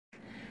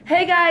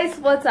Hey guys,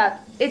 what's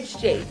up? It's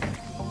Jake.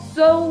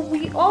 So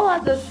we all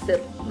have those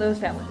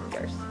family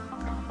members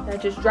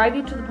that just drive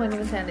you to the point of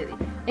insanity.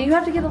 And you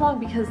have to get along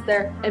because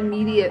they're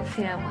immediate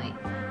family.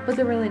 But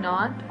they're really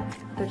not.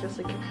 They're just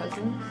like your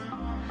cousins.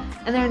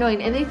 And they're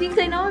annoying and they think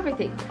they know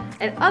everything.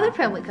 And other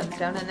family comes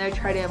down and they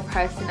try to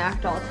impress and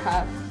act all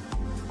tough.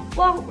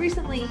 Well,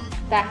 recently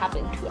that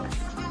happened to us.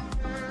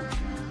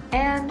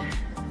 And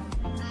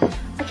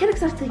I can't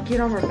exactly get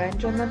on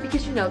revenge on them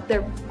because, you know,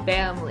 they're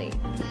family.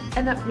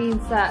 And that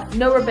means that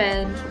no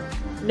revenge,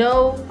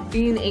 no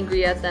being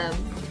angry at them,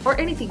 or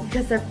anything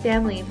because they're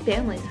family and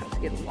families have to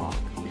get along.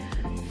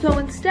 So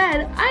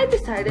instead, I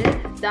decided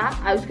that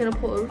I was going to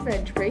pull a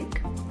revenge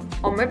prank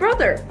on my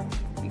brother.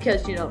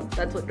 Because, you know,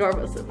 that's what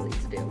normal siblings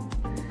do.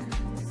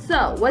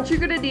 So, what you're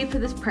going to need for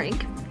this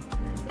prank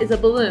is a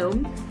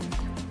balloon,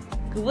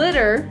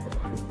 glitter,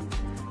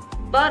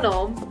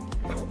 funnel,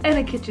 and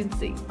a kitchen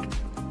sink.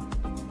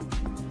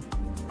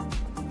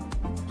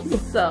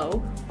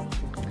 So,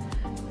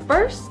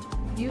 first,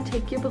 you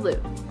take your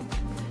balloon.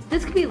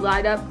 This could be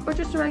light up or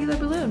just a regular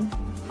balloon.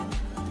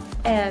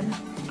 And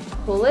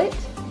pull it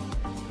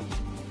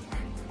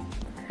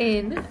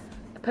in,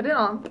 put it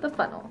on the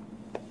funnel,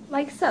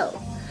 like so.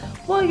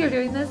 While you're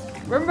doing this,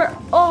 remember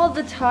all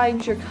the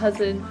times your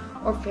cousin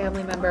or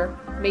family member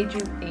made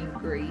you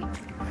angry.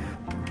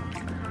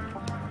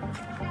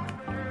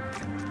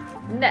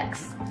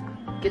 Next,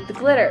 get the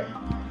glitter.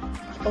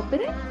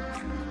 Open it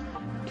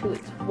to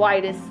its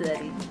widest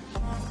setting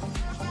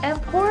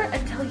and pour it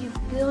until you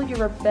feel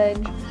your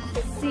revenge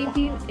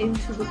seeping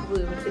into the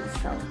balloon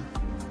itself.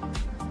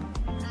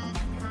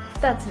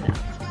 That's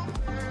enough.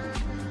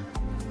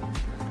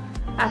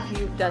 After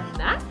you've done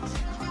that,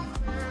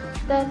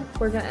 then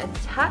we're going to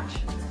attach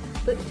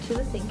it to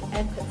the sink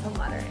and put some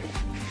water in it.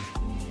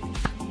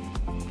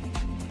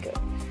 Good.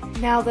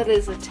 Now that it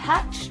is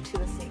attached to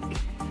the sink,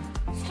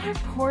 start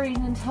pouring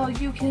until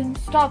you can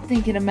stop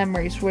thinking of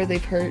memories where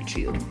they've hurt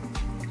you.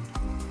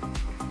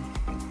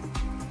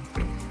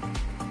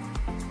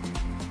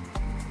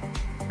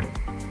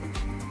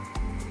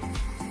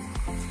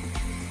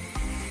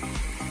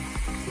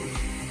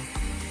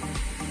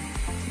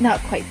 Not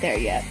quite there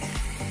yet.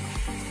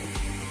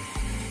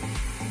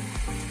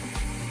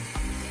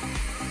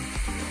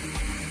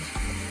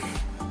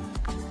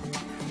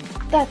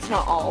 That's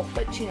not all,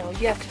 but you know,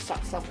 you have to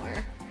stop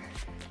somewhere.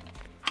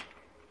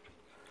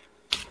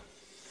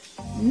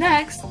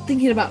 Next,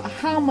 thinking about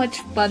how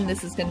much fun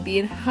this is going to be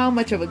and how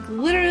much of a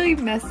glittery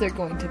mess they're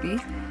going to be,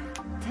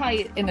 tie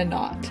it in a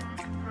knot.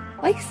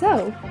 Like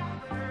so.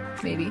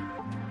 Maybe.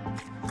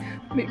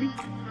 Maybe.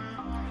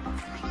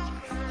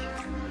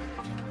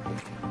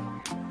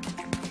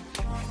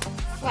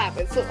 Slap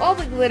it so all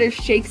the glitter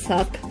shakes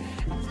up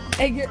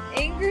and your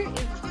anger is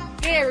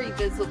very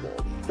visible.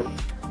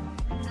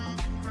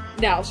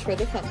 Now for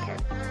the fun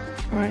part.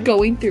 Right.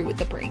 Going through with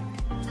the prank.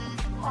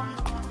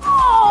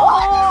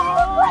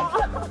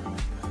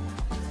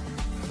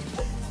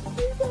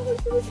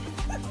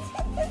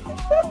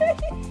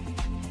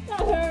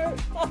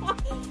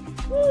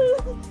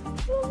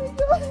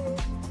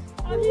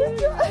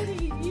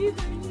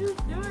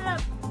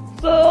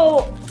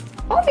 So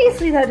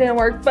obviously that didn't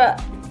work,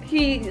 but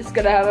he's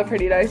gonna have a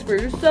pretty nice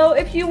bruise. So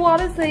if you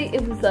want to say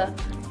it was a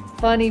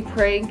funny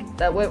prank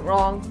that went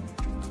wrong,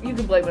 you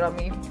can blame it on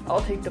me.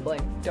 I'll take the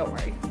blame. Don't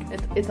worry.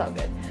 It's all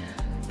good.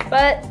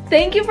 But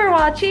thank you for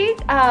watching.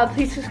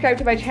 Please subscribe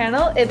to my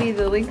channel. It'll be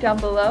the link down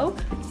below.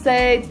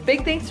 Say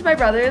big thanks to my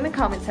brother in the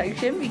comment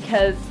section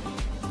because,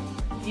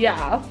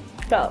 yeah,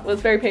 that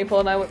was very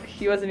painful and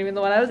he wasn't even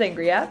the one I was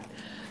angry at.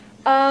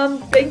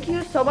 Thank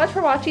you so much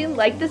for watching.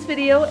 Like this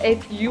video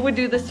if you would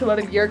do this to one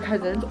of your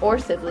cousins or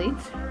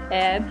siblings.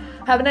 And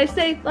have a nice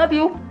day. Love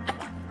you.